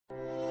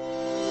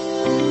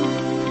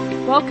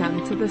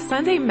Welcome to the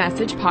Sunday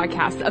Message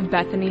podcast of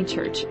Bethany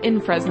Church in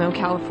Fresno,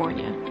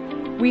 California.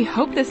 We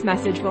hope this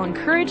message will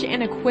encourage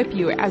and equip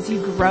you as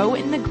you grow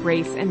in the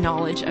grace and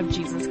knowledge of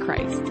Jesus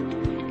Christ.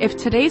 If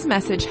today's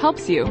message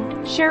helps you,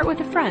 share it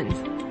with a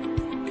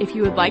friend. If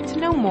you would like to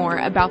know more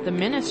about the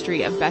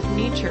ministry of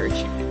Bethany Church,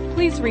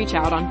 please reach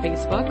out on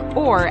Facebook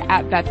or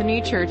at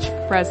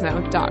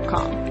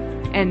bethanychurchfresno.com.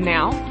 And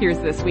now, here's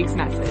this week's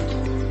message.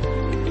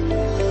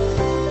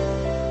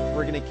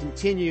 We're going to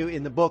continue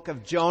in the book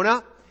of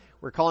Jonah.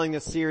 We're calling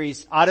this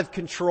series Out of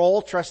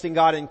Control, Trusting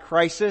God in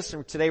Crisis.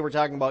 And today we're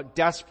talking about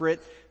desperate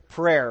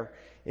prayer.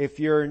 If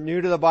you're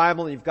new to the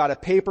Bible and you've got a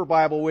paper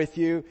Bible with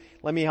you,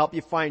 let me help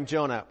you find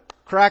Jonah.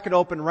 Crack it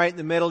open right in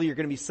the middle. You're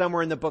going to be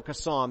somewhere in the book of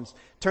Psalms.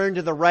 Turn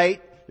to the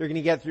right. You're going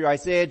to get through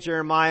Isaiah,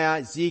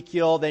 Jeremiah,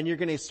 Ezekiel. Then you're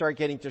going to start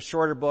getting to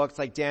shorter books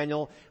like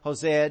Daniel,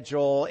 Hosea,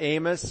 Joel,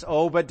 Amos,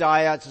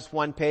 Obadiah. It's just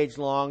one page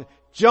long.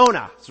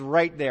 Jonah is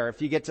right there.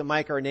 If you get to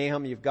Micah or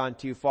Nahum, you've gone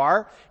too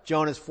far.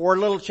 Jonah's 4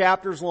 little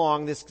chapters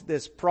long.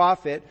 This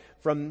prophet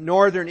from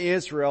northern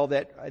Israel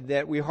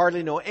that we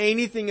hardly know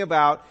anything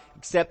about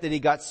except that he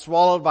got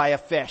swallowed by a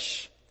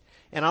fish.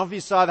 And I don't know if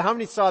you saw how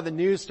many saw the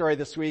news story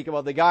this week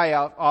about the guy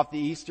out off the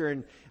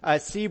eastern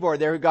seaboard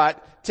there who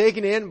got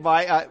taken in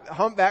by a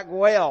humpback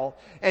whale.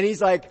 And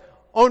he's like,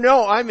 oh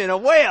no, I'm in a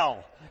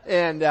whale.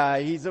 And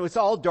it was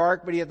all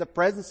dark, but he had the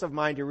presence of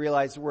mind to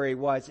realize where he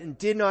was and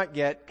did not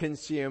get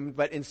consumed,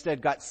 but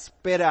instead got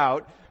spit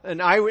out. An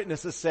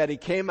eyewitness has said he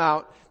came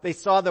out, they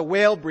saw the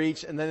whale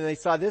breach, and then they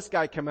saw this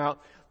guy come out,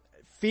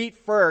 feet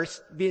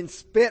first, being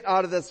spit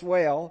out of this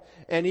whale,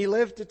 and he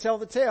lived to tell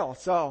the tale.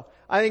 So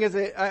I think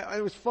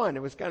it was fun.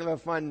 It was kind of a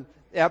fun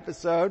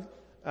episode.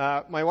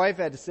 My wife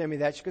had to send me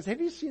that. She goes,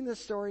 have you seen this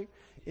story?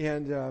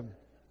 And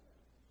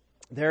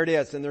there it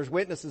is. And there's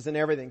witnesses and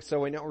everything,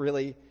 so we know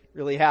it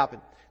really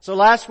happened. So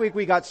last week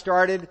we got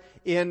started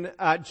in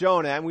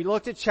Jonah, and we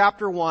looked at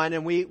chapter 1,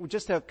 and we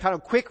just a kind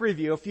of quick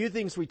review, a few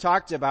things we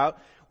talked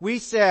about. We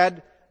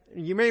said,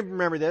 you may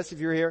remember this if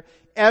you're here,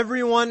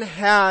 everyone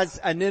has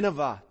a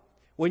Nineveh.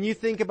 When you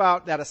think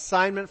about that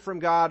assignment from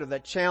God or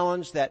that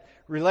challenge, that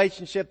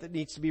relationship that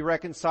needs to be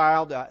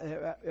reconciled,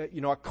 a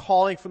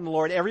calling from the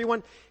Lord,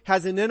 everyone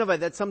has a Nineveh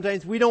that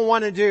sometimes we don't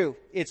want to do.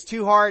 It's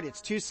too hard,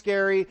 it's too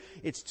scary,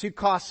 it's too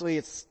costly,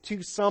 it's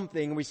too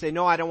something. We say,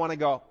 no, I don't want to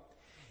go.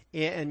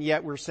 And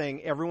yet we're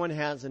saying everyone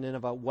has a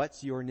Nineveh.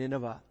 What's your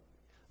Nineveh?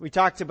 We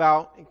talked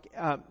about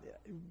how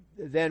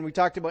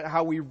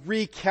we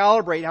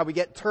recalibrate, how we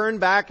get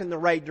turned back in the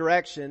right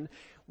direction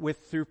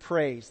through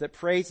praise. That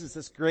praise is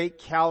this great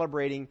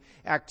calibrating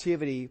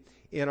activity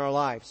in our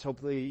lives.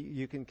 Hopefully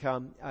you can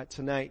come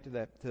tonight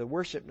to the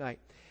worship night.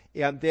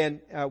 And then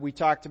we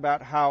talked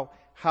about how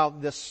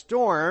the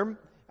storm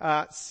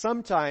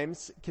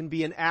sometimes can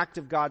be an act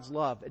of God's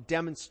love, a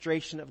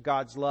demonstration of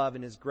God's love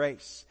and His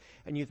grace.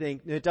 And you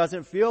think, it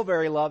doesn't feel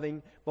very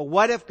loving, but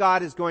what if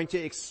God is going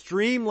to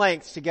extreme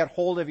lengths to get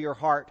hold of your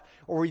heart?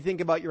 Or you think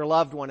about your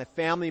loved one, a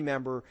family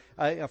member,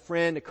 a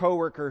friend, a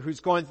coworker who's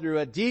going through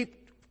a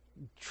deep,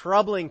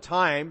 troubling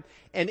time,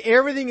 and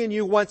everything in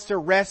you wants to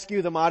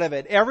rescue them out of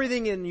it.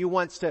 Everything in you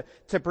wants to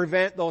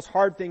prevent those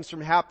hard things from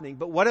happening.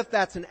 But what if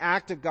that's an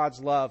act of God's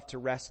love to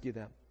rescue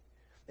them?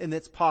 And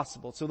it's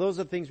possible. So those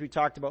are the things we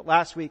talked about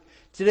last week.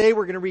 Today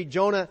we're going to read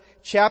Jonah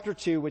chapter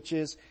 2, which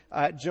is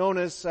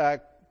Jonah's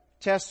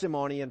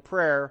testimony and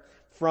prayer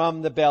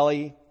from the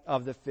belly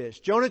of the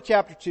fish. Jonah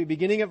chapter 2,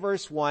 beginning at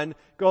verse 1,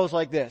 goes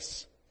like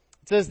this.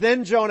 It says,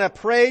 Then Jonah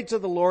prayed to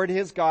the Lord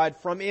his God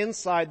from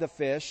inside the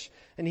fish,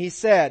 and he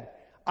said,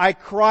 I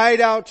cried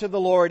out to the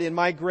Lord in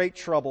my great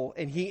trouble,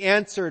 and He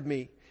answered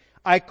me.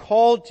 I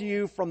called to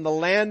you from the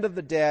land of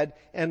the dead,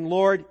 and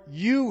Lord,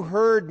 you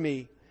heard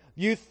me.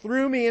 You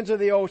threw me into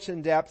the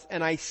ocean depths,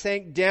 and I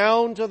sank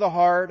down to the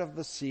heart of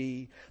the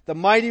sea. The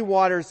mighty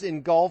waters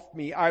engulfed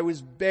me. I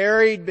was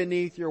buried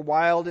beneath your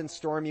wild and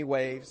stormy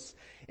waves.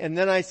 And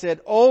then I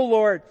said, O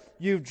Lord,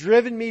 you've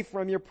driven me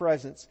from your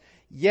presence.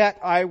 Yet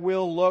I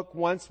will look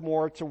once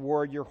more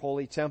toward your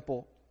holy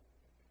temple.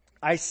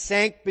 I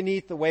sank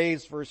beneath the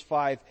waves, verse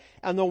 5,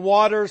 and the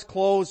waters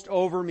closed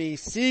over me.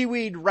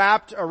 Seaweed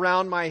wrapped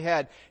around my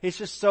head. It's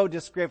just so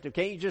descriptive.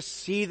 Can't you just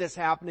see this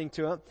happening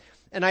to him?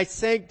 And I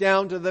sank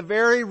down to the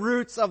very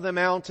roots of the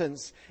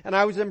mountains, and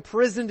I was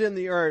imprisoned in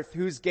the earth,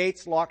 whose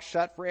gates locked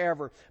shut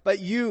forever. But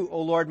you,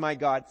 O Lord my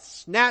God,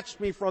 snatched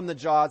me from the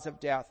jaws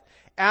of death.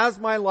 As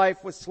my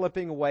life was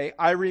slipping away,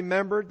 I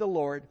remembered the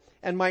Lord,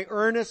 and my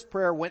earnest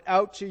prayer went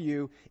out to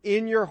you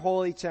in your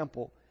holy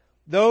temple.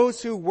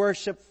 Those who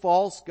worship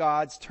false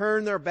gods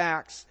turn their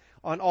backs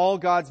on all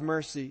God's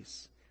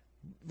mercies.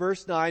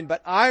 Verse 9,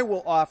 But I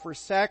will offer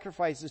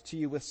sacrifices to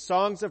you with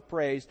songs of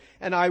praise,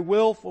 and I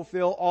will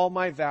fulfill all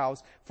my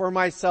vows, for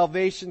my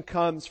salvation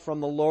comes from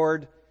the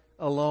Lord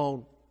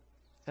alone.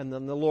 And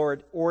then the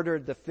Lord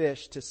ordered the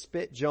fish to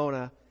spit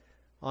Jonah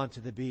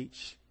onto the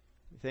beach.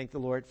 We thank the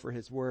Lord for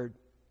His word.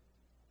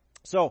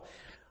 So,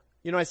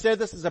 I said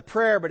this is a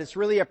prayer, but it's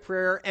really a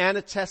prayer and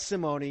a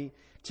testimony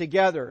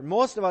together.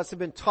 Most of us have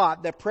been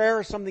taught that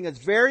prayer is something that's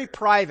very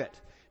private,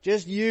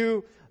 just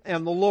you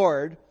and the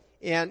Lord.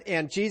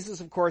 And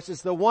Jesus, of course,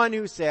 is the one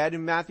who said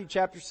in Matthew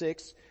chapter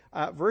 6,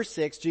 verse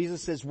 6,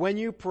 Jesus says, when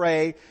you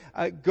pray,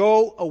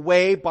 go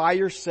away by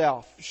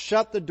yourself,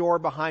 shut the door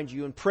behind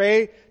you, and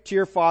pray to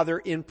your Father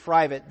in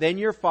private. Then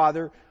your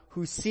Father,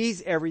 who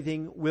sees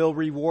everything, will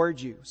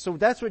reward you. So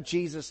that's what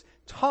Jesus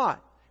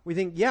taught. We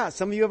think, yeah,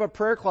 some of you have a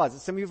prayer closet.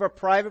 Some of you have a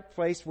private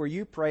place where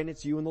you pray, and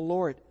it's you and the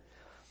Lord.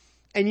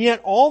 And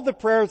yet all the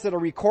prayers that are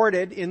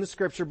recorded in the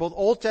Scripture, both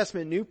Old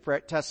Testament and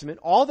New Testament,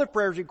 all the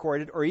prayers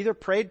recorded are either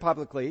prayed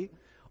publicly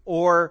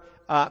or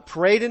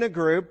prayed in a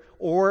group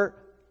or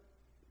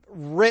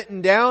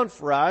written down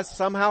for us,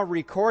 somehow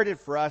recorded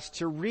for us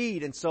to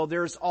read. And so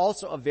there's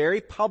also a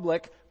very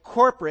public,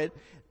 corporate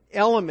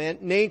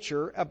element,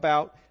 nature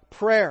about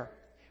prayer.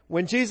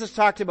 When Jesus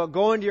talked about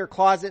go into your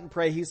closet and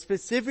pray, he's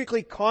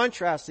specifically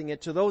contrasting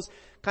it to those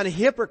kind of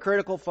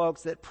hypocritical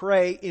folks that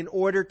pray in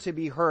order to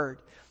be heard.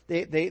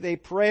 They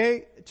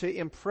pray to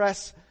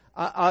impress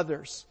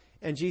others.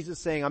 And Jesus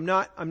is saying, I'm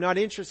not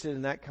interested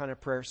in that kind of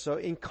prayer. So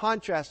in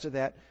contrast to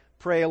that,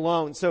 pray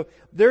alone. So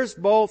there's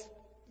both,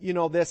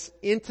 this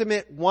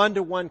intimate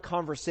one-to-one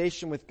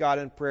conversation with God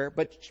in prayer,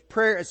 but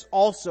prayer is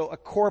also a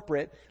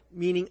corporate,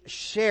 meaning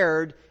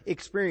shared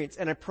experience.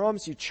 And I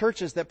promise you,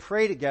 churches that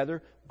pray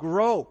together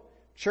grow.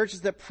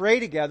 Churches that pray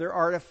together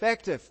are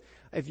effective.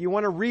 If you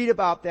want to read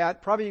about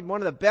that, probably one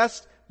of the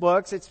best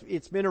books,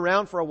 it's been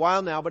around for a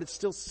while now, but it's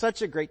still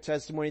such a great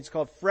testimony. It's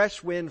called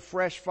Fresh Wind,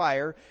 Fresh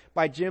Fire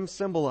by Jim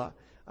Cymbala.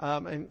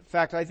 In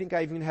fact, I think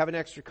I even have an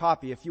extra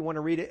copy if you want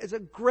to read it. It's a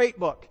great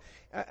book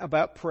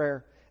about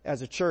prayer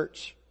as a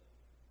church.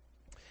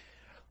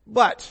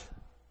 But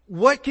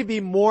what could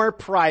be more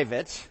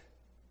private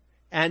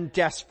and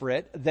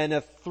desperate than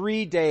a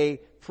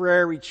 3-day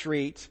prayer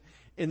retreat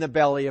in the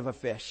belly of a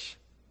fish?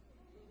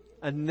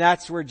 And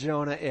that's where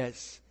Jonah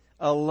is.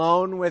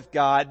 Alone with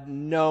God,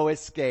 no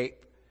escape.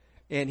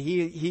 And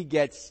he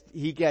gets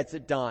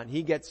it done.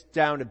 He gets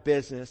down to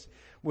business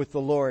with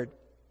the Lord.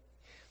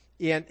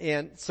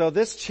 And so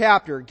this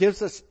chapter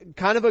gives us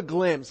kind of a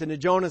glimpse into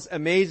Jonah's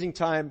amazing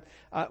time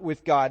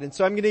with God. And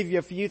so I'm going to give you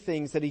a few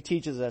things that he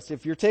teaches us.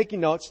 If you're taking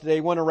notes today,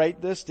 you want to write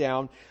this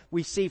down.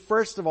 We see,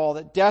 first of all,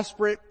 that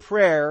desperate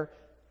prayer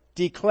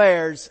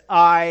declares,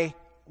 I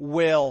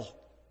will.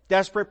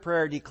 Desperate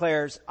prayer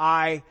declares,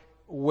 I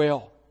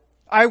will.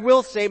 I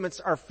will statements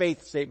are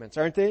faith statements,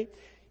 aren't they?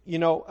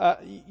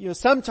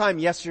 Sometime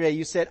yesterday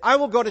you said, I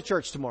will go to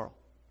church tomorrow.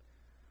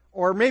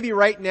 Or maybe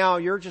right now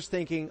you're just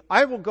thinking,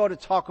 I will go to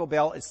Taco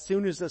Bell as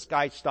soon as this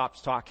guy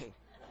stops talking.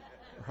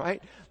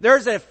 Right?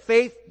 There's a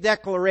faith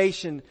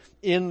declaration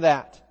in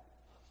that.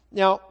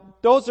 Now,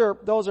 those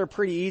are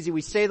pretty easy.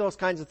 We say those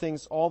kinds of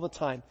things all the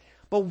time.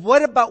 But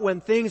what about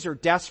when things are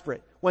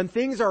desperate? When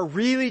things are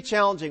really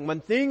challenging?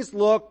 When things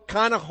look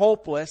kind of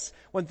hopeless?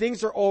 When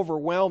things are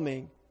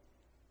overwhelming?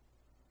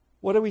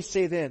 What do we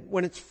say then?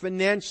 When it's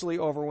financially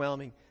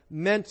overwhelming,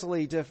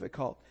 mentally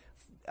difficult,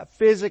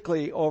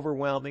 physically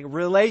overwhelming,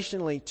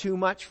 relationally too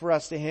much for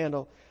us to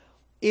handle.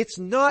 It's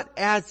not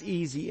as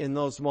easy in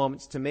those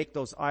moments to make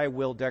those I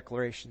will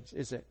declarations,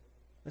 is it?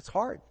 It's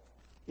hard.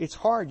 It's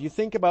hard. You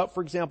think about,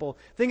 for example,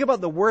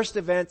 the worst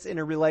events in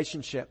a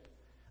relationship.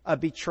 A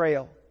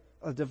betrayal,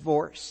 a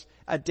divorce,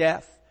 a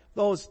death.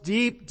 Those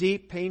deep,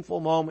 deep, painful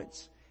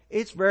moments.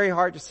 It's very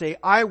hard to say,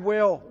 I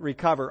will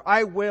recover.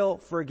 I will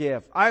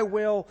forgive. I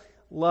will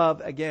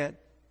love again.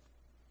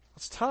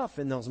 It's tough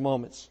in those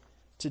moments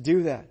to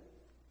do that.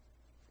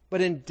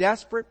 But in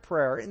desperate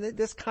prayer, in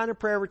this kind of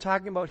prayer we're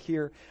talking about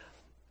here,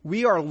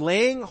 we are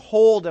laying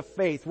hold of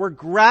faith. We're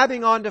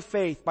grabbing onto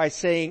faith by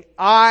saying,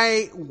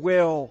 I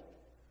will.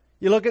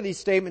 You look at these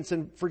statements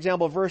in, for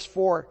example, verse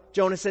 4,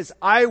 Jonah says,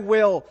 I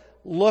will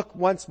look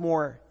once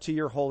more to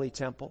your holy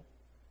temple.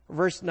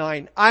 Verse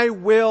 9, I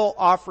will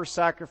offer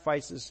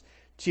sacrifices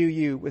to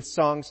you with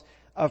songs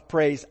of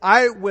praise.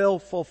 I will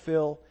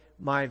fulfill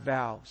my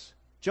vows.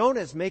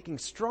 Jonah is making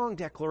strong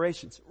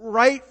declarations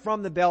right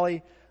from the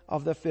belly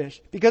of the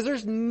fish. Because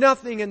there's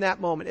nothing in that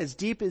moment, as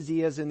deep as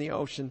he is in the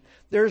ocean,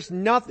 there's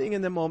nothing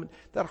in the moment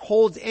that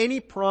holds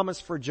any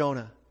promise for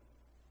Jonah.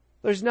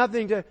 There's no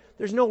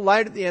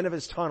light at the end of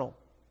his tunnel.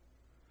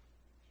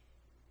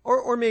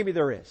 Or maybe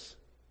there is.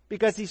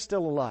 Because he's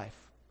still alive.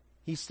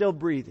 He's still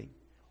breathing.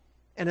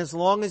 And as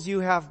long as you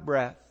have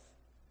breath,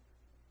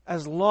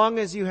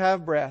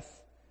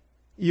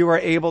 you are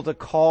able to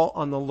call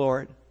on the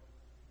Lord.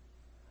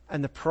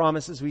 And the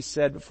promise, as we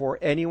said before,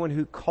 anyone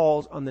who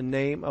calls on the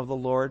name of the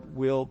Lord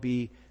will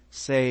be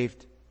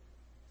saved.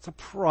 It's a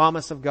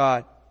promise of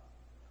God.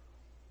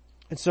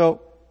 And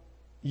so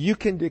you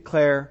can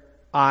declare,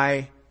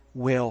 I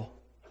will.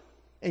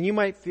 And you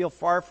might feel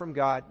far from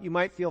God. You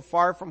might feel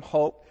far from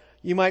hope.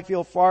 You might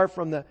feel far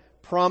from the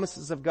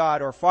promises of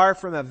God, or far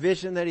from a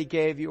vision that He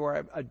gave you,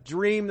 or a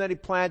dream that He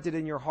planted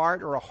in your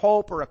heart, or a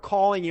hope or a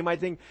calling. You might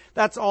think,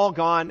 that's all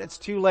gone. It's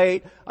too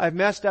late. I've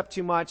messed up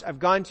too much. I've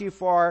gone too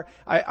far.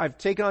 I've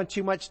taken on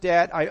too much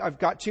debt. I've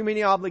got too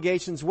many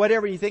obligations.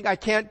 Whatever you think, I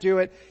can't do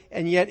it.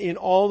 And yet in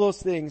all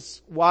those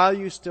things, while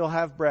you still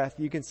have breath,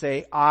 you can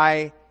say,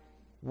 I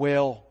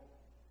will.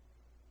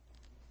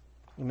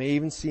 It may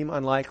even seem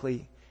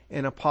unlikely.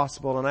 and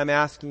impossible. And I'm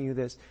asking you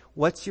this.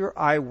 What's your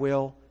I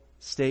will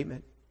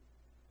statement?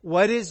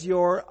 What is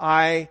your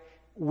I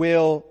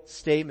will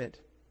statement?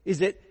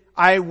 Is it,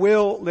 I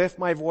will lift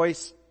my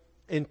voice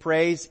in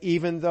praise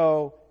even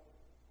though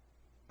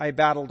I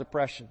battle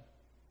depression?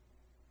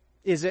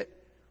 Is it,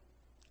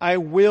 I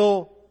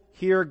will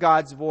hear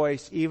God's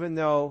voice even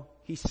though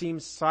He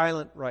seems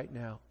silent right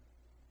now?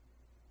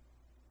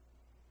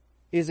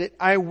 Is it,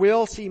 I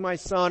will see my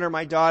son or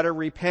my daughter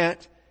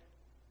repent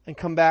and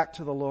come back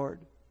to the Lord?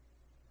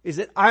 Is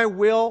it, I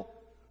will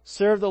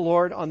serve the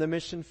Lord on the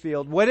mission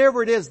field?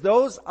 Whatever it is,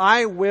 those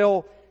I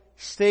will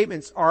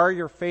statements are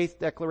your faith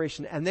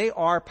declaration, and they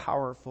are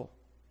powerful.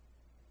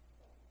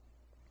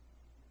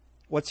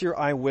 What's your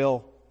I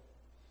will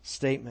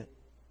statement?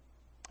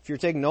 If you're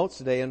taking notes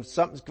today and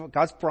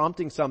God's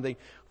prompting something,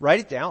 write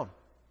it down.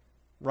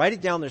 Write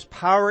it down. There's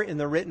power in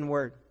the written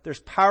word. There's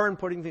power in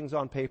putting things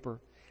on paper.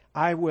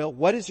 I will.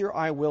 What is your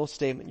I will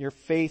statement? Your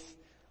faith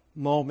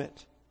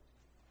moment.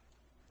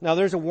 Now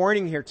there's a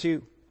warning here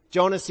too.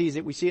 Jonah sees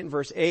it. We see it in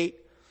verse 8.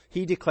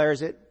 He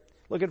declares it.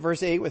 Look at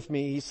verse 8 with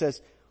me. He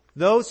says,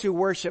 those who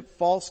worship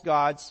false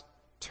gods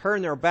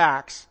turn their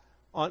backs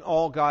on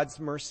all God's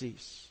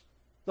mercies.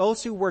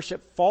 Those who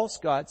worship false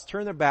gods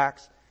turn their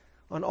backs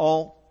on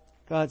all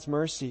God's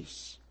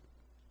mercies.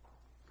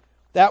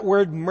 That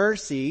word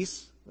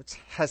mercies, which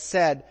has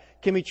said,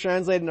 can be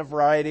translated in a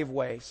variety of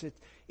ways.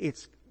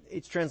 It's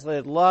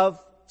translated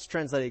love, it's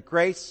translated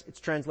grace, it's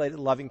translated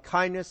loving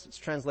kindness, it's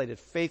translated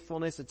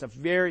faithfulness. It's a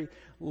very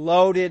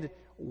loaded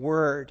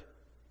word.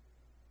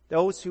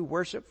 Those who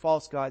worship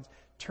false gods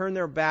turn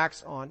their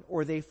backs on,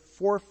 or they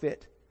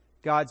forfeit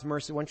God's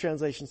mercy. One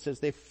translation says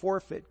they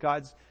forfeit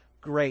God's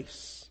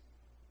grace.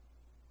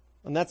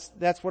 And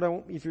that's what I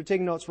want. If you're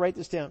taking notes, write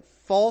this down.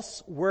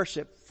 False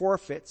worship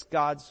forfeits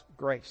God's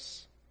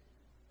grace.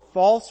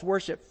 False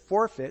worship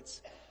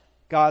forfeits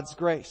God's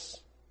grace.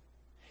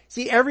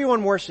 See,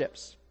 everyone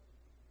worships.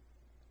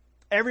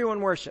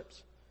 Everyone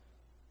worships.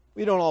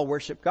 We don't all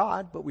worship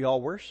God, but we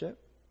all worship.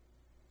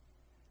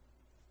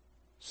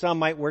 Some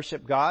might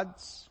worship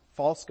gods,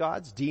 false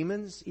gods,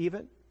 demons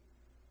even.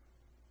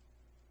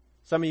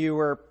 Some of you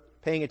were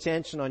paying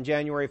attention on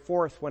January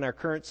 4th when our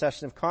current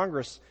session of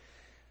Congress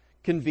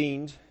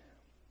convened,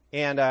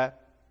 and a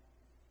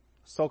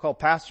so-called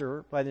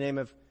pastor by the name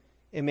of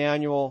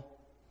Emmanuel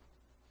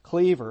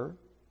Cleaver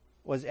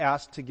was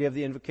asked to give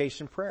the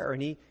invocation prayer,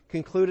 and he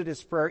concluded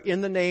his prayer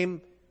in the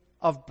name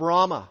of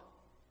Brahma,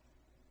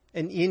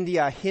 an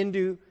India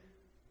Hindu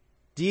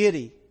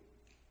deity,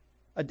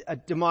 a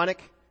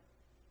demonic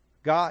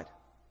god.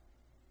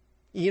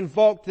 He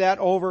invoked that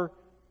over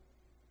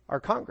our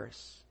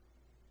Congress.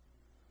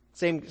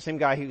 Same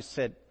guy who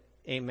said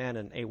amen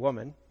and a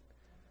woman,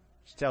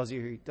 which tells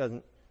you he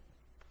doesn't,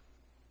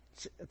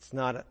 it's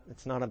not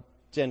a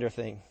gender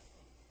thing.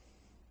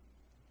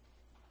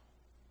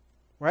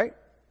 Right?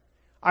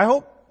 I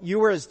hope you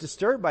were as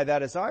disturbed by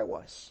that as I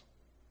was.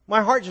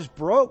 My heart just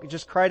broke. It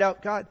just cried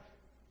out, God,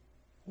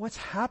 what's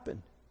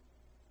happened?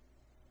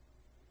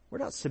 We're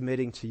not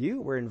submitting to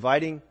you. We're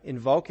invoking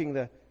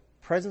the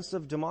presence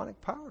of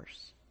demonic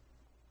powers.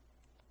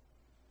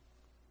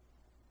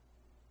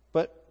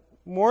 But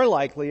more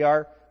likely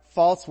our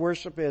false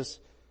worship is,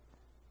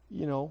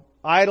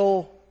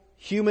 idle,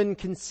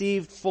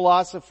 human-conceived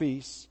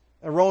philosophies,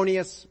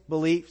 erroneous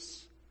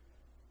beliefs,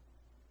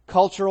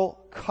 cultural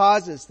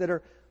causes that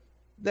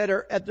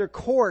are at their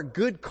core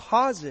good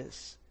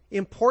causes,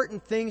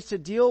 important things to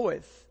deal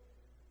with,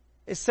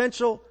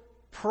 essential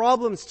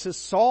problems to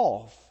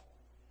solve.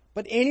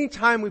 But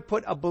anytime we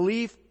put a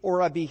belief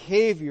or a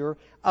behavior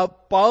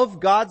above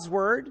God's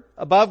word,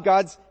 above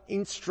God's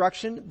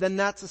instruction, then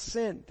that's a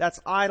sin. That's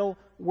idol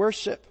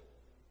worship.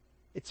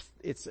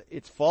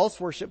 It's false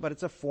worship, but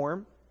it's a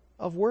form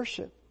of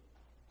worship.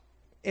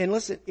 And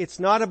listen, it's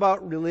not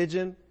about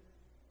religion,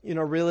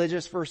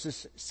 religious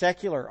versus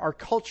secular. Our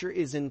culture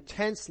is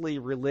intensely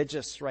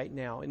religious right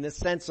now in the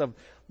sense of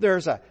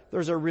there's a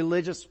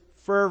religious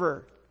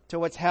fervor to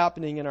what's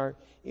happening in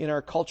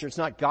our culture. It's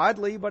not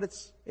godly, but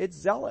it's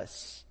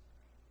zealous.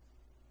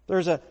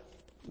 There's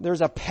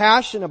a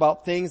passion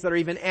about things that are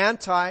even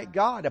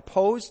anti-God,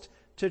 opposed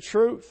to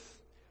truth.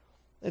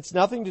 It's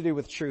nothing to do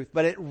with truth,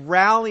 but it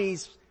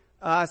rallies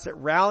us, it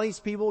rallies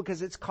people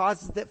because it's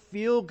causes that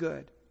feel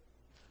good.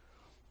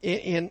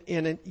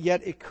 And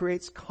yet it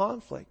creates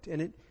conflict,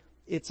 and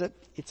it's a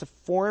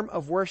form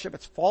of worship.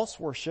 It's false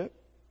worship.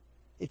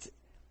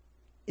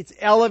 It's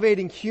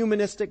elevating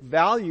humanistic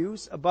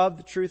values above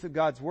the truth of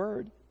God's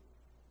word.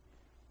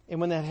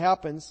 And when that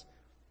happens,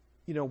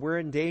 we're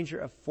in danger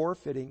of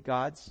forfeiting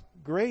God's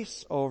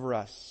grace over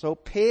us. So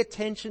pay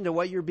attention to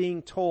what you're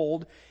being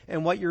told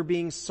and what you're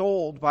being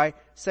sold by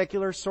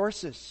secular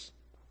sources.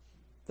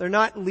 They're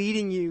not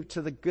leading you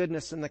to the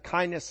goodness and the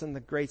kindness and the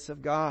grace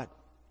of God.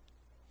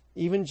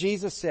 Even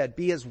Jesus said,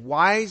 be as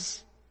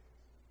wise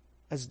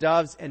as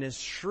doves and as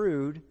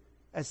shrewd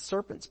as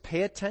serpents.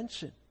 Pay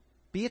attention.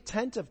 Be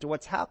attentive to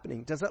what's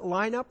happening. Does it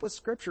line up with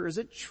Scripture? Is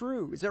it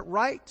true? Is it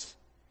right?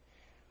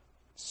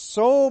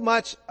 So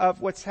much of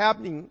what's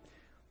happening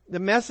the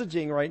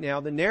messaging right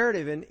now, the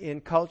narrative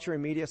in culture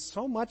and media,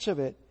 so much of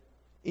it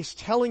is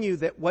telling you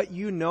that what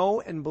you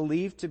know and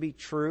believe to be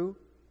true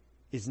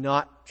is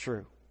not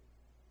true.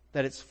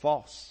 That it's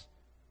false.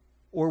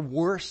 Or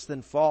worse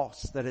than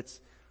false, that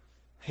it's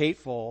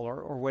hateful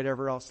or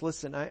whatever else.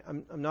 Listen,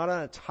 I'm not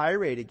on a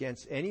tirade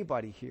against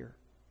anybody here.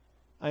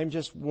 I'm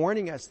just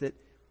warning us that,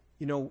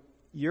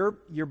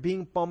 you're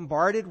being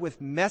bombarded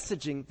with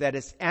messaging that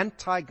is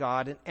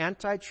anti-God and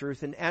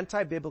anti-truth and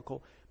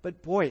anti-biblical.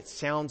 But boy, it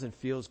sounds and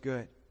feels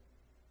good.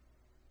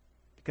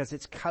 Because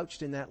it's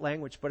couched in that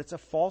language. But it's a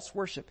false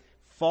worship.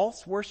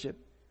 False worship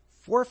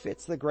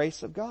forfeits the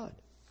grace of God.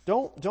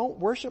 Don't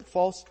worship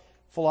false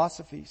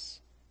philosophies.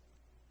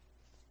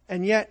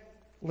 And yet,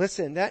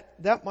 listen,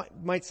 that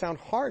might sound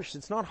harsh.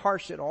 It's not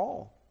harsh at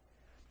all.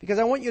 Because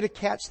I want you to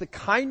catch the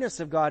kindness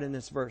of God in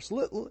this verse.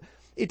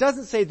 It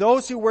doesn't say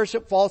those who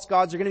worship false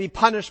gods are going to be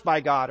punished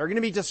by God, are going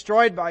to be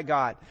destroyed by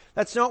God.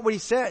 That's not what he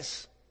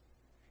says.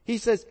 He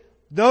says,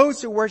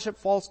 those who worship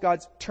false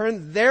gods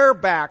turn their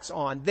backs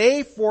on.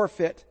 They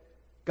forfeit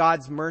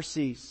God's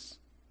mercies,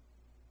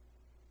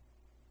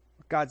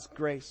 God's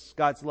grace,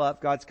 God's love,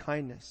 God's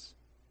kindness.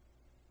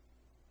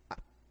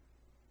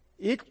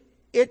 It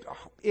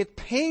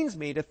pains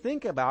me to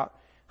think about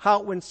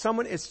how when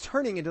someone is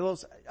turning into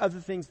those other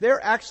things,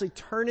 they're actually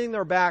turning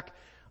their back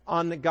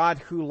on the God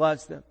who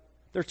loves them.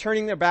 They're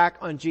turning their back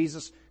on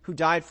Jesus who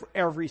died for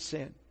every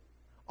sin.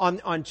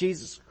 On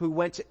Jesus who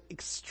went to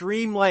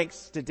extreme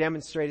lengths to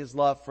demonstrate his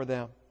love for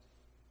them.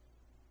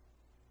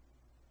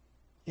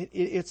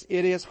 It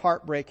is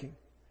heartbreaking.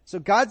 So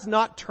God's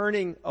not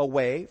turning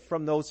away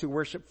from those who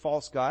worship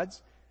false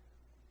gods.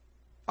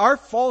 Our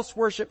false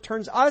worship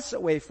turns us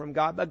away from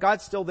God, but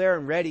God's still there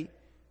and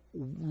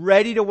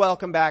ready to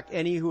welcome back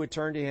any who would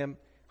turn to him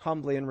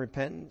humbly in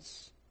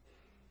repentance.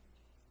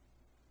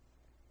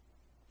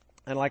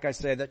 And like I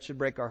said, that should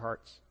break our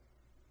hearts.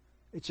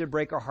 It should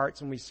break our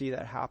hearts when we see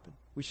that happen.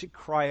 We should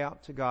cry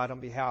out to God on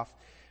behalf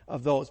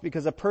of those,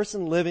 because a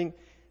person living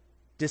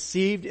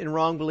deceived in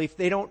wrong belief,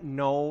 they don't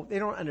know, they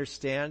don't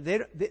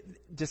understand.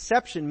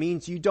 Deception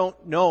means you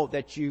don't know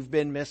that you've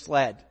been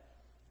misled.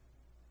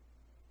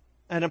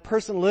 And a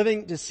person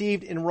living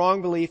deceived in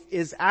wrong belief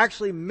is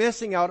actually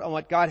missing out on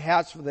what God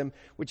has for them,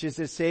 which is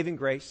his saving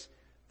grace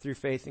through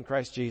faith in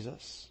Christ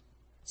Jesus.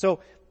 So,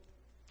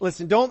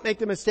 listen, don't make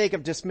the mistake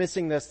of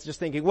dismissing this, just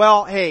thinking,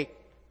 well, hey,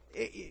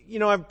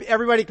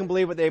 everybody can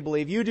believe what they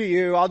believe. You do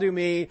you, I'll do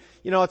me.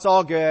 It's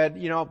all good.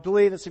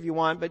 Believe this if you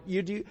want, but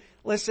you do.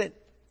 Listen,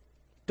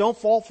 don't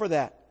fall for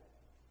that.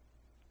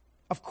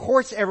 Of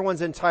course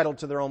everyone's entitled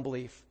to their own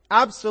belief.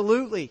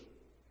 Absolutely.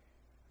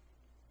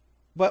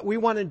 But we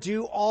want to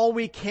do all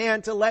we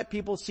can to let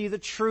people see the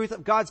truth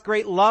of God's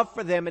great love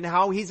for them and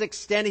how he's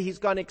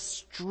gone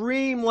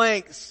extreme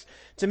lengths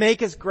to make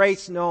his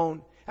grace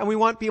known. And we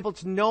want people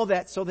to know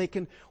that so they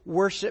can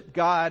worship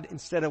God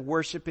instead of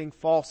worshiping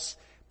false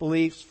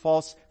beliefs,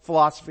 false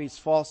philosophies,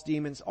 false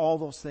demons, all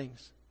those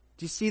things.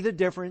 Do you see the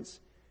difference?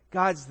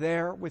 God's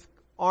there with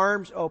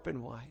arms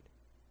open wide.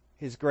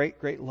 His great,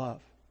 great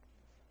love.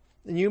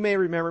 And you may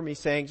remember me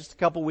saying just a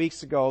couple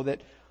weeks ago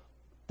that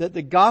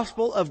the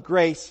gospel of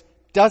grace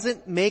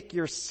doesn't make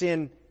your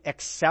sin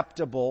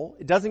acceptable.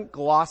 It doesn't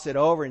gloss it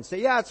over and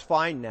say, yeah, it's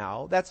fine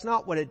now. That's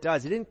not what it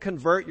does. It didn't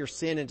convert your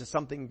sin into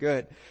something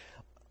good.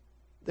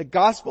 The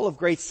gospel of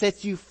grace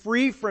sets you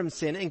free from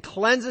sin and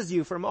cleanses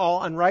you from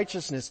all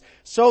unrighteousness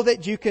so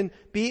that you can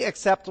be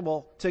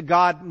acceptable to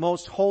God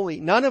most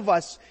holy. None of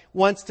us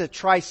wants to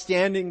try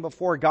standing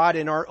before God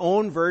in our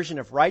own version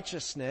of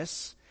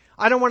righteousness.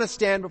 I don't want to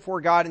stand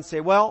before God and say,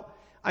 well,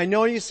 I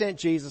know you sent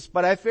Jesus,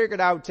 but I figured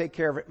I would take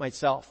care of it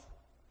myself.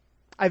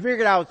 I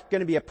figured I was going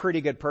to be a pretty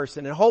good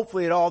person, and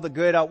hopefully all the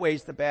good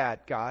outweighs the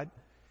bad, God.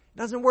 It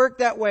doesn't work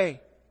that way.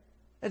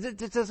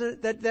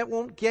 That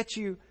won't get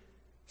you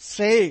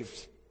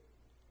saved.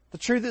 The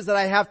truth is that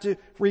I have to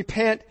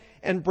repent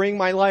and bring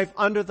my life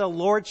under the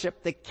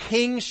lordship, the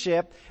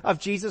kingship of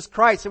Jesus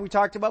Christ that we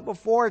talked about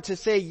before, to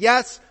say,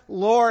 yes,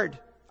 Lord,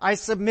 I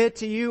submit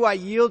to you, I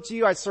yield to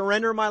you, I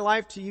surrender my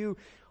life to you.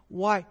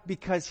 Why?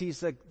 Because he's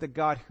the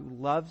God who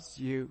loves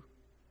you,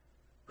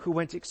 who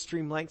went to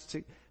extreme lengths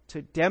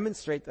to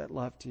demonstrate that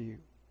love to you.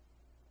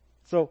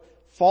 So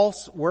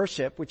false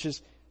worship, which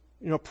is,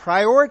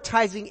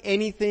 prioritizing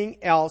anything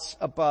else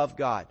above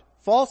God.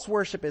 False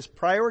worship is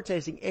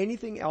prioritizing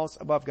anything else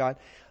above God.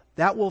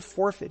 That will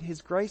forfeit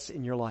his grace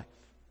in your life.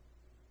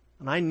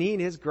 And I need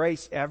his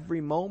grace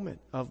every moment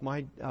of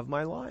my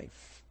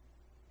life.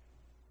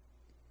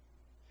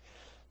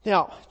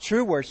 Now,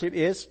 true worship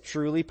is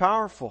truly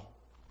powerful.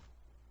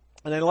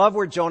 And I love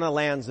where Jonah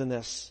lands in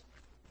this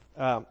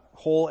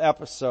whole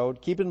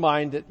episode. Keep in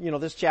mind that,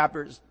 this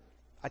chapter is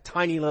a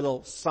tiny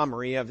little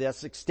summary of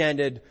this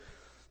extended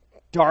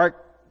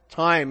dark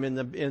time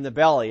in the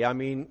belly. I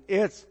mean,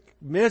 it's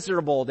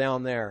miserable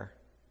down there.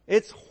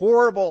 It's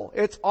horrible.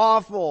 It's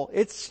awful.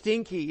 It's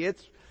stinky. I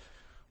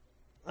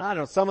don't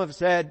know, some have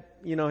said,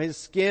 his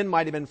skin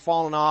might have been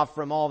falling off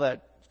from all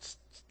that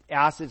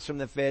acids from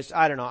the fish.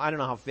 I don't know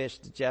how fish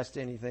digest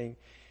anything.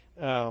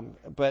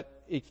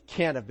 But it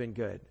can't have been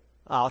good.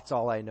 Oh, that's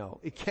all I know.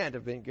 It can't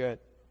have been good.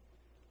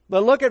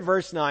 But look at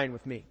verse 9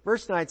 with me.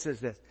 Verse 9 says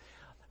this.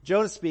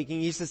 Jonah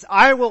speaking, he says,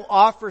 I will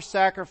offer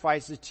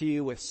sacrifices to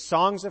you with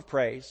songs of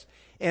praise,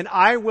 and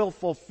I will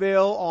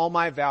fulfill all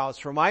my vows,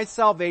 for my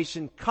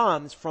salvation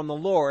comes from the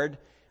Lord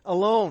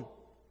alone.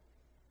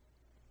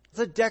 It's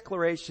a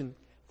declaration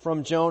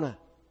from Jonah.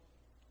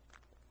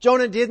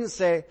 Jonah didn't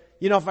say,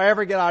 if I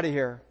ever get out of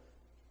here,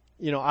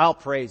 I'll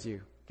praise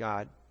you,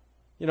 God.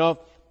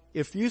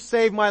 If you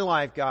save my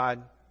life,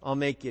 God, I'll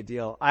make you a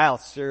deal. I'll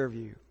serve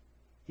you.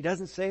 He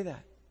doesn't say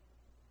that.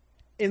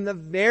 In the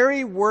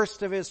very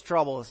worst of his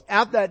troubles,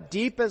 at that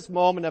deepest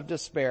moment of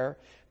despair,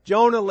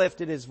 Jonah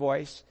lifted his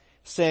voice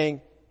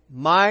saying,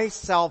 my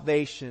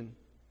salvation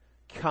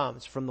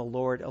comes from the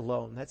Lord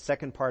alone. That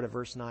second part of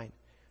verse 9.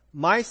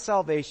 My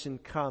salvation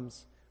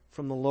comes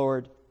from the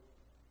Lord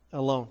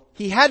alone.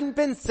 He hadn't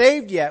been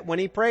saved yet when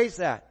he prays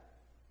that.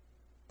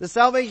 The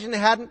salvation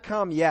hadn't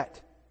come yet.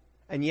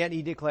 And yet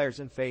he declares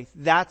in faith,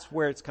 that's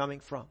where it's coming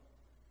from.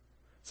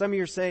 Some of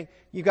you are saying,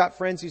 you got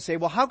friends who say,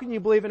 well, how can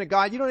you believe in a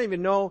God? You don't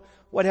even know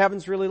what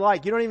heaven's really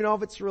like. You don't even know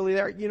if it's really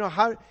there.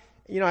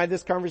 I had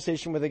this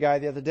conversation with a guy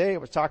the other day. I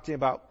was talking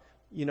about,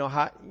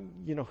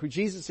 who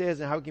Jesus is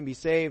and how he can be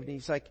saved. And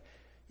he's like,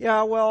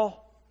 yeah,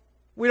 well,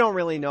 we don't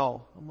really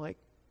know. I'm like,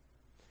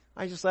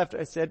 I just left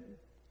it. I said,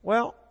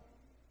 well,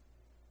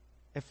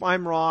 if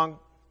I'm wrong,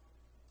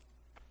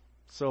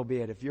 so be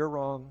it. If you're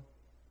wrong,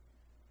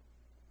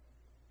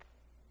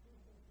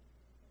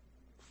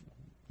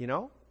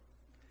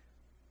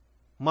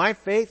 my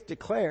faith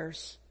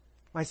declares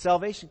my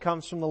salvation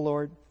comes from the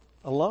Lord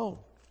alone.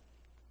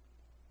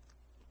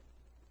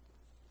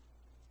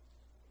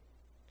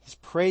 He's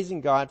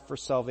praising God for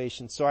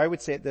salvation. So I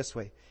would say it this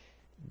way.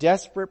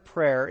 Desperate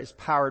prayer is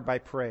powered by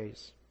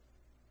praise.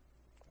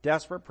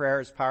 Desperate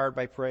prayer is powered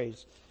by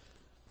praise.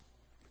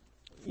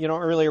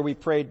 Earlier we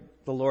prayed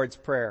the Lord's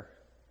Prayer.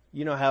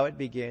 You know how it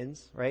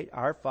begins, right?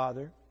 Our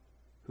Father,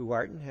 who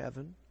art in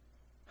heaven,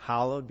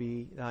 hallowed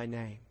be thy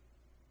name.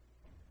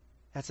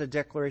 That's a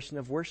declaration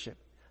of worship.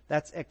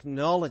 That's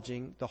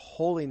acknowledging the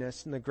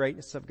holiness and the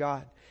greatness of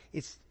God.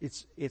 It's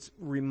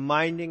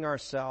reminding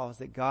ourselves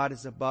that God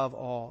is above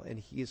all and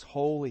He is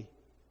holy.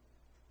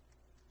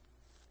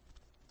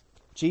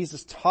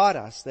 Jesus taught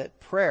us that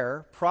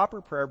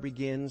proper prayer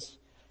begins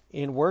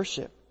in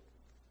worship.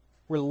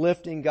 We're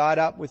lifting God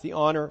up with the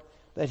honor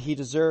that He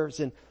deserves.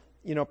 And,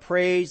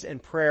 praise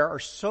and prayer are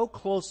so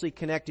closely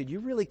connected. You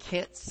really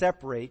can't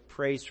separate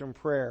praise from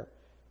prayer.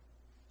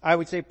 I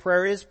would say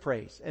prayer is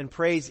praise, and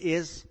praise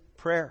is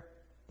prayer.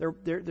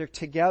 They're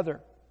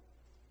together.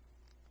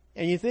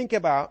 And you think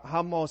about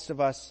how most of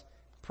us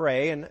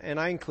pray, and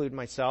I include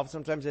myself.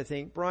 Sometimes I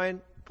think,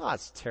 Brian,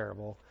 that's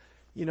terrible.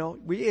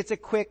 It's a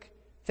quick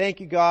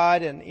thank you,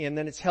 God, and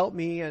then it's help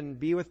me and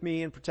be with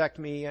me and protect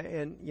me.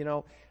 And,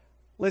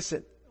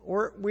 listen,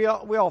 we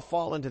all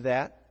fall into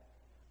that.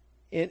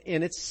 And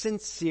it's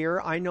sincere.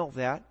 I know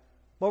that.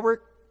 But we're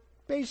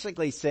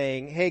basically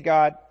saying, hey,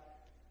 God,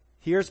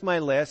 here's my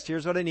list.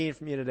 Here's what I need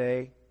from you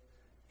today.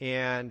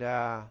 And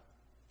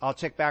I'll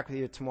check back with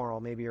you tomorrow,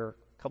 maybe, or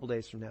a couple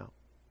days from now.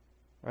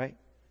 Right?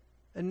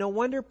 And no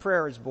wonder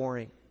prayer is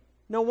boring.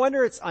 No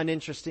wonder it's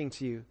uninteresting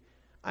to you.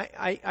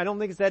 I don't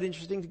think it's that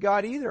interesting to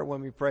God either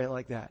when we pray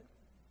like that.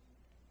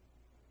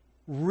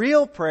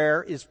 Real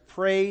prayer is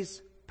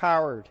praise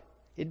powered.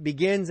 It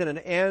begins and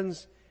it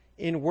ends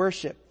in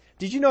worship.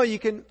 Did you know you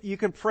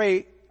can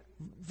pray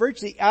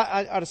virtually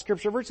out of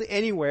Scripture, virtually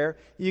anywhere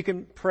you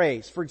can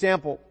praise. For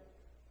example,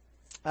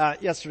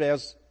 yesterday I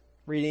was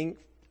reading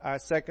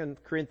 2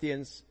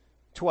 Corinthians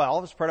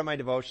 12 as part of my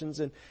devotions,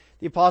 and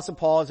the Apostle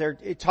Paul is there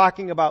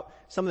talking about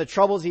some of the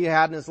troubles he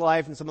had in his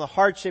life and some of the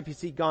hardships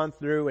he'd gone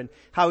through and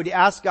how he'd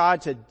asked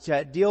God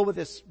to deal with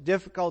this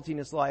difficulty in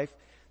his life.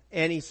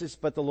 And he says,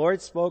 but the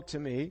Lord spoke to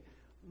me,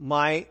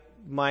 my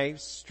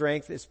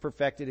strength is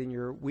perfected in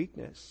your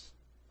weakness.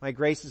 My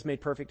grace is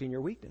made perfect in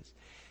your weakness.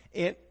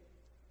 And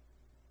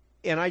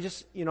I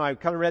just, I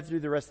kind of read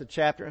through the rest of the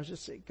chapter and I was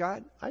just saying,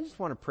 God, I just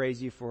want to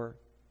praise you for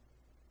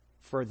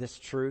this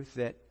truth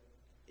that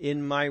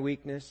in my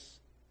weakness,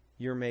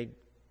 you're made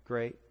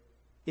great.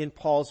 In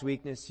Paul's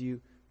weakness, you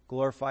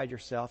glorified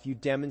yourself. You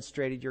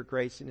demonstrated your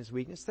grace in his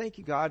weakness. Thank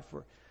you, God,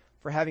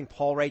 for having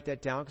Paul write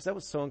that down, because that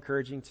was so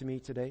encouraging to me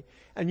today.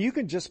 And you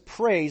can just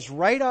praise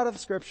right out of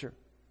Scripture.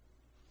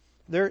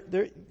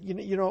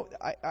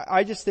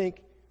 I just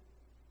think,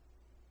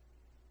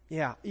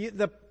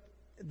 the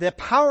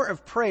power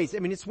of praise. I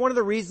mean, it's one of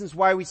the reasons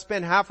why we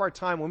spend half our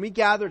time, when we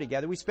gather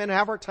together, we spend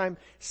half our time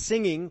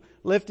singing,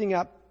 lifting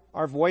up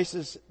our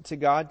voices to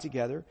God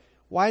together.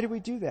 Why do we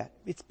do that?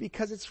 It's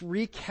because it's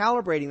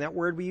recalibrating, that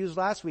word we used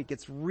last week.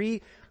 It's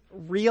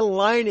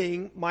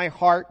realigning my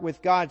heart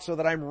with God so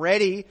that I'm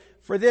ready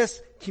for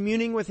this,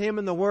 communing with Him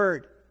in the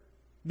Word,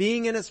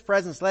 being in His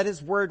presence. Let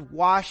His Word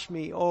wash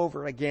me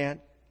over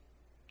again.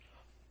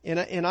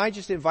 And I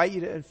just invite you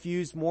to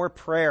infuse more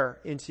praise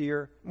into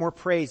your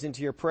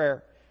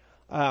prayer.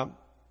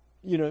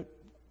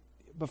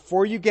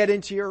 Before you get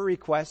into your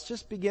request,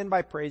 just begin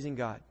by praising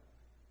God.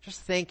 Just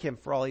thank Him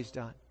for all He's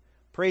done.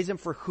 Praise Him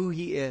for who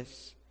He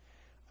is.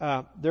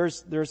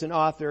 There's an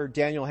author,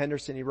 Daniel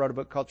Henderson, he wrote a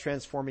book called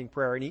Transforming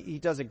Prayer, and he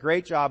does a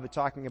great job of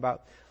talking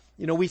about,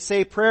 we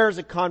say prayer is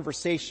a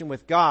conversation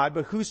with God,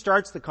 but who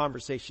starts the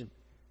conversation?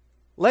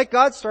 Let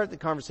God start the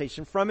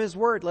conversation from His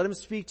Word. Let Him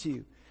speak to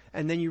you.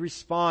 And then you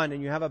respond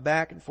and you have a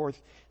back and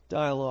forth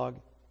dialogue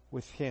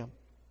with Him.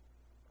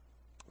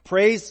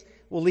 Praise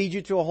will lead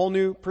you to a whole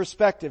new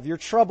perspective. Your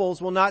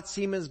troubles will not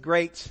seem as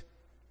great.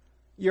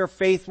 Your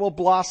faith will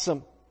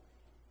blossom.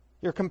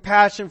 Your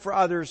compassion for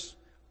others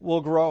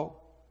will grow.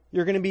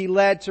 You're going to be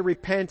led to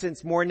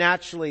repentance more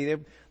naturally.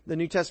 The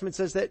New Testament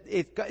says that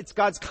it's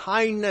God's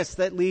kindness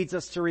that leads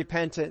us to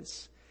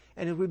repentance.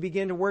 And as we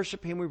begin to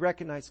worship Him, we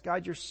recognize,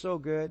 God, You're so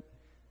good.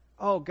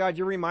 Oh, God,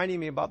 You're reminding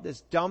me about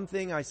this dumb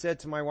thing I said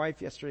to my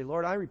wife yesterday.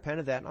 Lord, I repent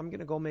of that, and I'm going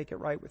to go make it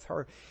right with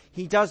her.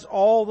 He does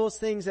all those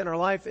things in our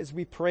life as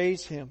we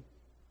praise Him.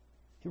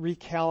 He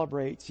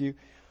recalibrates you.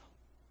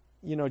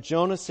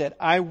 Jonah said,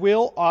 I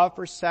will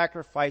offer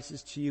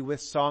sacrifices to you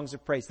with songs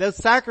of praise. Those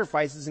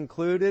sacrifices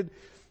included,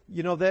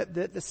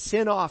 the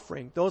sin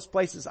offering. Those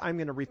places I'm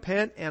going to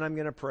repent and I'm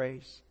going to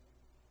praise.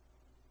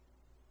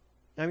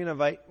 I'm going to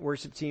invite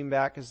worship team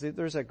back because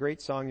there's a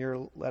great song here.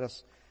 Let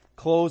us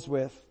close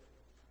with.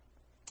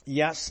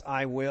 Yes,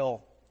 I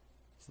will.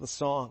 It's the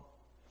song.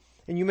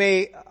 And you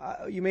may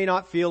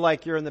not feel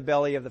like you're in the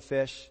belly of the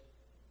fish,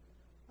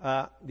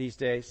 these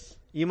days.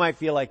 You might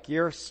feel like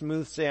you're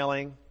smooth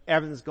sailing.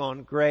 Everything's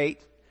going great.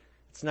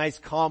 It's nice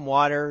calm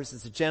waters.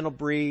 It's a gentle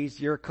breeze.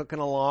 You're cooking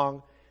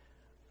along.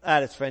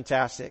 That is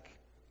fantastic.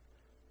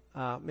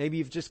 Maybe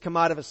you've just come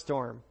out of a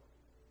storm.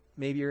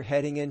 Maybe you're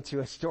heading into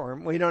a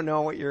storm. We don't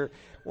know what your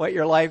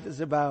life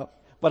is about.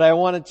 But I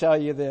want to tell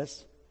you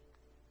this,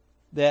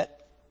 that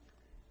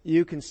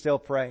you can still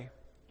pray.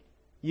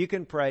 You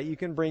can pray. You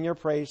can bring your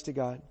praise to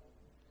God.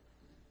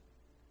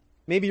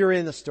 Maybe you're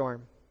in the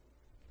storm.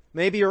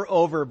 Maybe you're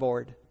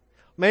overboard.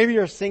 Maybe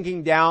you're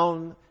sinking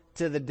down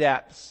to the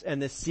depths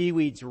and the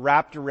seaweed's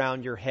wrapped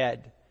around your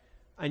head.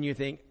 And you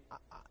think,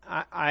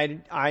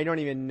 I don't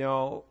even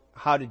know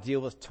how to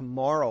deal with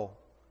tomorrow,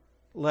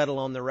 let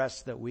alone the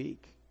rest of the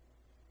week.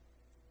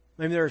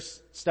 Maybe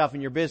there's stuff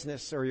in your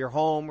business or your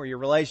home or your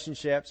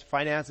relationships,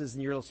 finances,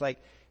 and you're just like,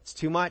 it's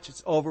too much.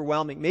 It's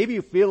overwhelming. Maybe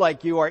you feel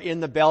like you are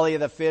in the belly of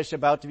the fish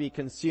about to be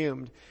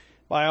consumed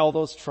by all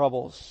those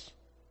troubles.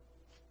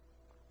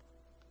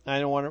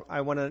 I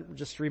want to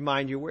just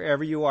remind you,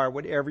 wherever you are,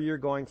 whatever you're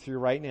going through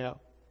right now,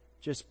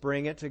 just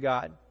bring it to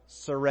God.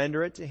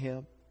 Surrender it to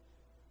Him.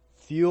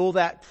 Fuel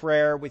that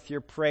prayer with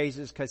your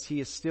praises because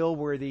He is still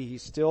worthy.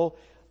 He's still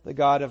the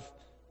God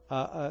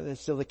of,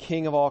 still the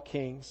King of all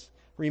kings.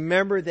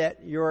 Remember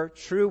that your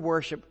true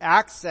worship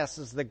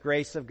accesses the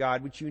grace of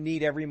God, which you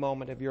need every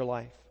moment of your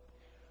life.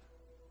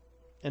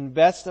 And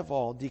best of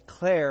all,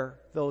 declare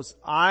those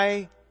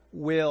I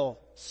will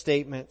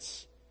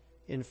statements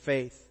in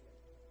faith,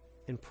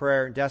 in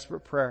prayer, in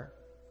desperate prayer.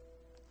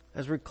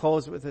 As we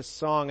close with this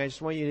song, I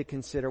just want you to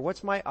consider,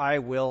 what's my I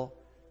will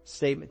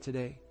statement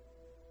today?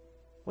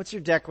 What's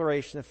your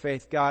declaration of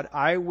faith? God,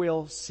 I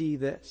will see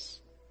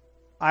this.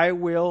 I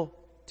will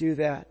do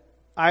that.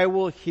 I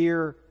will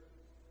hear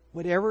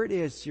whatever it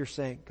is you're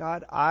saying.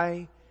 God,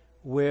 I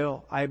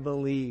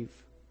believe.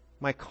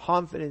 My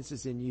confidence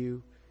is in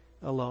You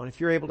alone. If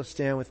you're able to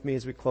stand with me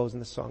as we close in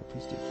the song,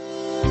 please do.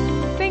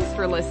 Thanks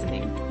for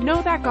listening.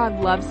 Know that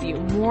God loves you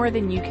more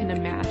than you can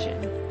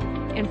imagine.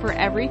 And for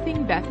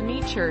everything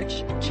Bethany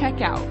Church,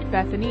 check out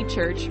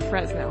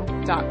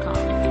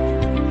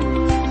BethanyChurchFresno.com.